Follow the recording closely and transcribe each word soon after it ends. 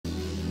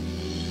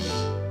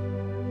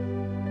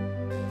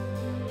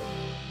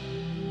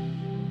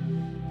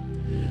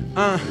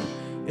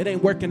It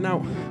ain't working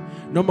out.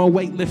 No more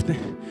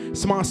weightlifting.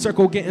 Small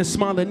circle getting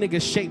smaller,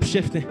 niggas shape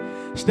shifting.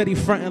 Steady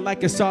fronting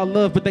like it's all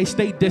love, but they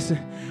stay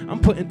dissing. I'm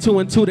putting 2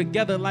 and 2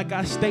 together like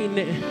I stay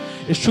knitting.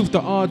 It's truth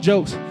to all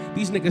jokes.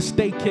 These niggas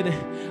stay kidding.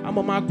 I'm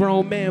on my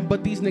grown man,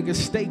 but these niggas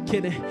stay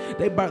kidding.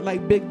 They bark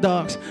like big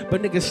dogs,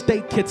 but niggas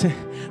stay kitten.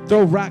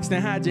 Throw rocks,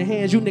 then hide your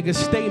hands, you niggas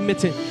stay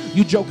mitten.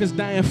 You jokers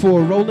dying for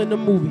a role in the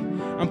movie.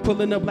 I'm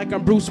pulling up like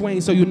I'm Bruce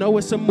Wayne, so you know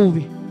it's a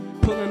movie.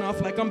 Pulling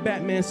off like I'm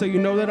Batman, so you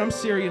know that I'm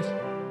serious.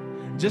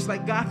 Just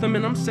like Gotham,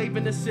 and I'm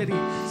saving the city.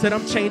 Said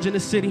I'm changing the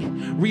city,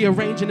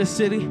 rearranging the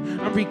city.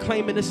 I'm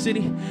reclaiming the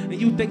city.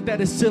 And you think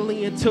that is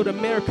silly until the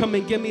mayor come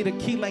and give me the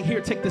key like, here,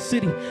 take the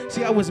city.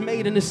 See, I was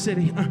made in the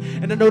city,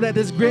 and I know that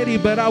it's gritty,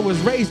 but I was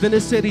raised in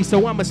the city,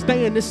 so I'ma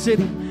stay in the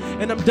city.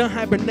 And I'm done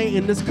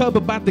hibernating, this cub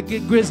about to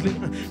get grizzly.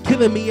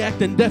 Killing me,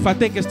 acting deaf, I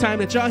think it's time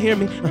that y'all hear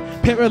me.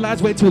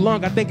 Paralyzed way too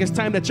long, I think it's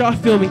time that y'all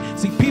feel me.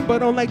 See, people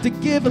don't like to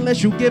give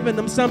unless you giving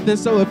them something.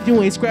 So if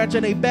you ain't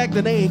scratching their back,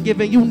 then they ain't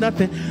giving you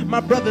nothing. My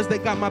brothers, they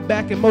got my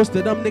back, and most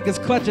of them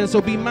niggas clutching,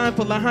 so be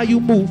mindful of how you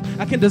move.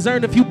 I can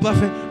discern if you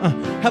bluffing.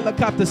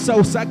 Helicopter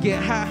sauce, I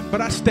get high, but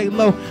I stay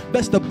low.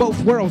 Best of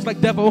both worlds, like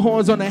devil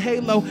horns on a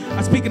halo.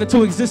 I speak it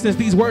into existence,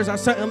 these words are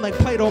something like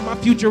Plato. My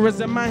future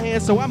is in my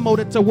hands, so I mold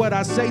it to what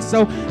I say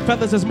so.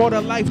 Fellas is more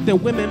to life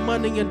than women,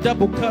 money, and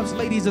double cups.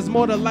 Ladies is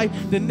more to life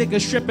than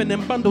niggas stripping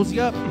in bundles,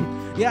 yup.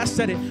 Yeah, I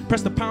said it.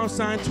 Press the pound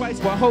sign twice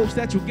with hopes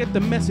that you get the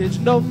message.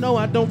 No,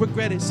 I don't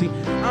regret it. See,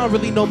 I don't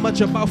really know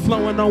much about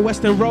flowing on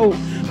Western Road,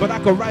 but I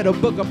could write a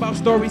book about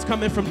stories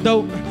coming from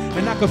dope.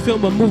 And I could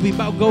film a movie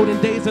about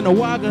golden days in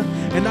Awaga.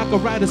 And I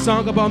could write a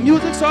song about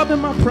music solving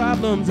my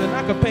problems. And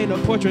I could paint a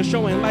portrait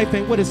showing life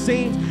ain't what it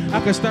seems.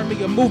 I could start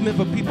me a movement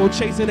for people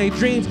chasing their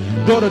dreams.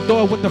 Door to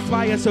door with the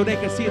flyer so they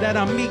can see that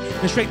I'm me.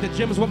 And straight to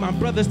gyms with my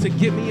brothers to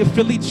get me a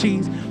Philly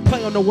cheese.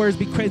 Play on the words,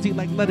 be crazy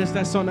like lettuce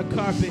that's on the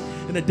carpet.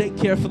 And a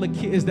daycare full of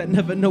kids that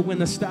never know when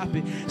to stop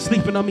it.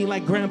 Sleeping on me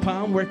like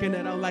grandpa, I'm working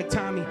it out like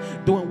Tommy.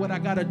 Doing what I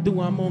gotta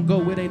do, I'm on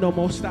go, it ain't no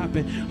more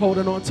stopping.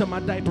 Holding on to my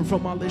diaper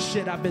from all this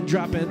shit I've been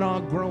dropping. All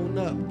grown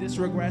up,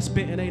 disregard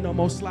spitting, ain't no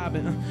more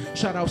slobbing.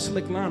 Shout out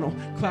Slick Lionel,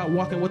 Cloud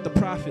walking with the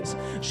prophets.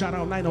 Shout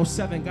out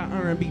 907, got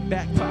R&B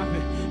back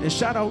popping. And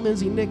shout out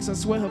Lindsay Nix, I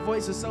swear her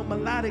voice is so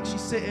melodic.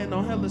 She's sitting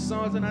on hella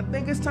songs, and I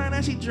think it's time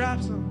that she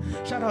drops them.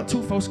 Shout out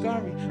Tufo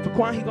Scary, for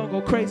Quan he gon'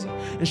 go crazy.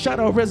 And shout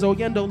out Rizzo,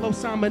 Yendo,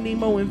 Losama,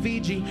 Nemo, and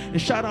VG.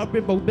 And shout out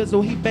Bibbo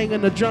Bizzle, he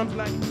banging the drums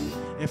like.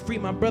 And free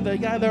my brother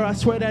Yeither, I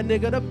swear that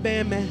nigga the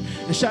band man.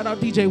 And shout out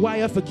DJ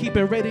Wire for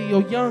keeping radio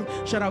young.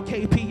 Shout out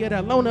KP, yeah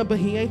that loner, but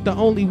he ain't the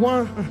only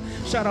one.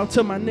 Shout out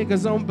to my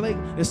niggas on Blake,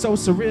 it's so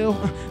surreal.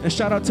 And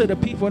shout out to the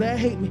people that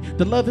hate me,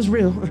 the love is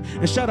real.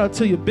 And shout out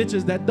to your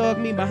bitches that dog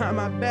me behind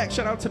my back.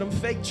 Shout out to them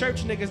fake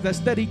church niggas that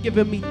steady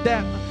giving me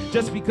dap.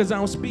 Just because I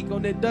don't speak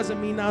on it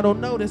doesn't mean I don't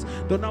notice.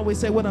 Don't always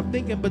say what I'm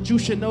thinking, but you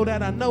should know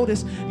that I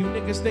notice. You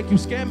niggas think you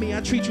scare me,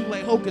 I treat you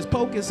like hocus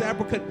pocus.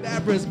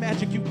 Abracadabra is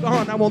magic, you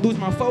gone, I won't lose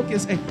my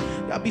focus. Hey,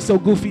 y'all be so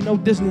goofy, no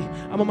Disney.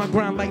 I'm on my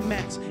grind like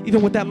Max.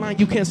 Even with that line,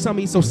 you can't sum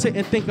me, so sit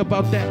and think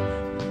about that.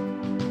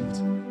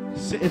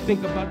 Sit and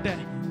think about that.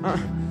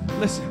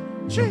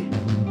 Listen. Gee.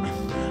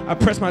 I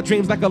press my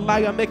dreams like a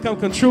liar, make them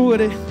come true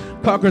with it.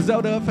 Call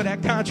Griselda up for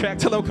that contract,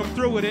 tell them come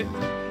through with it.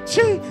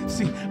 Gee.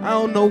 See, I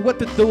don't know what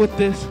to do with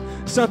this.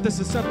 Something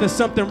to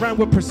something rhyme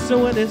with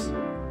pursuing this.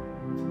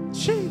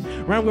 Gee.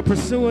 Rhyme with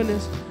pursuing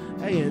this.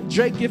 Hey, and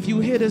Drake, if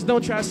you hear this,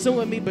 don't try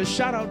suing me, but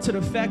shout out to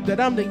the fact that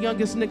I'm the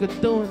youngest nigga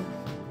doing it.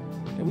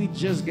 And we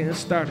just getting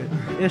started,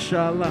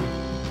 inshallah.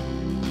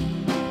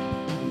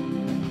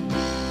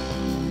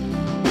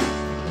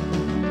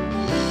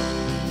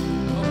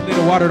 Hopefully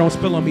the water don't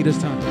spill on me this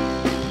time.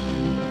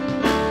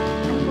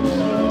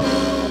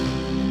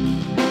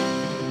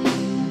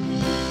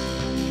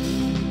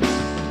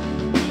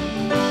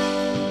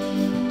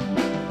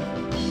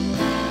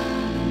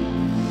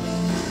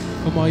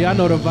 Come on, y'all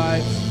know the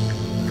vibes.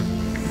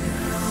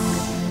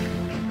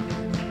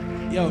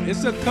 Yo,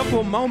 it's a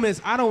couple moments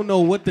I don't know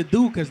what to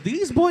do because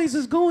these boys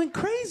is going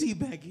crazy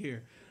back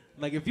here.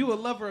 Like, if you a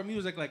lover of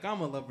music like I'm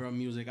a lover of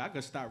music, I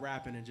could stop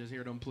rapping and just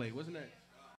hear them play. Wasn't that?